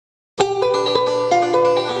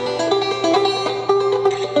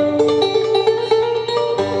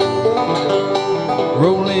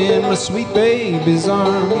sweet baby's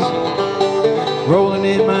arms, rolling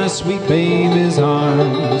in my sweet baby's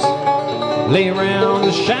arms. Lay around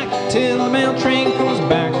the shack till the mail train comes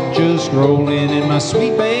back, just rolling in my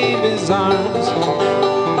sweet baby's arms.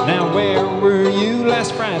 Now where were you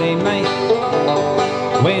last Friday night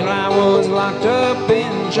when I was locked up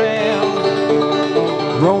in jail,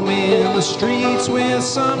 roaming the streets with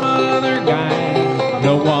some other guy,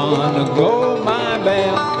 no one to go my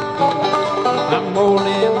bail? I'm rolling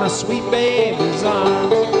in my sweet baby's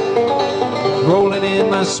arms, rolling in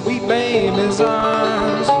my sweet baby's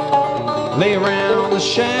arms. Lay around the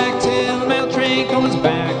shack till the mail train comes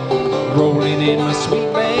back, rolling in my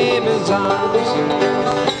sweet baby's arms.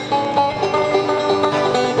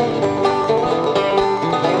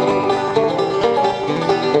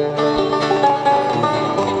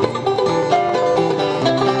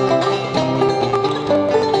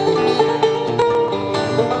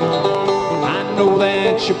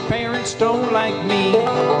 Your parents don't like me,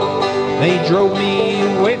 they drove me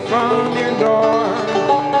away from your door.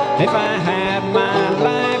 If I had my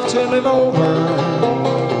life to live over,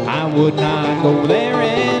 I would not go there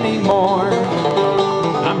anymore.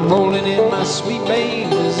 I'm rolling in my sweet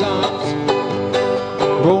baby's arms,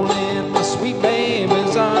 rolling in my sweet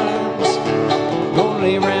baby's arms. Gonna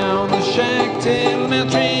lay around the shack till the mail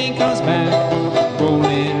train comes back,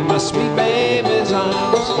 rolling in my sweet baby's arms.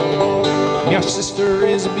 Your sister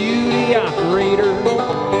is a beauty operator,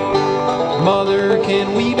 mother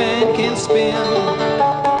can weave and can spin.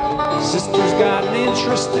 Sister's got an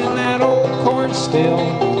interest in that old corn still,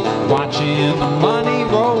 watching the money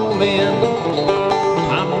roll in.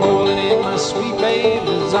 I'm rolling in my sweet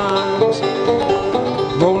baby's arms,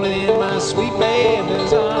 rolling in my sweet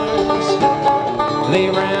baby's arms. Lay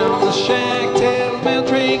around the shack till the mail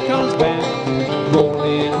train comes back,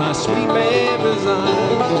 rolling in my sweet baby's arms.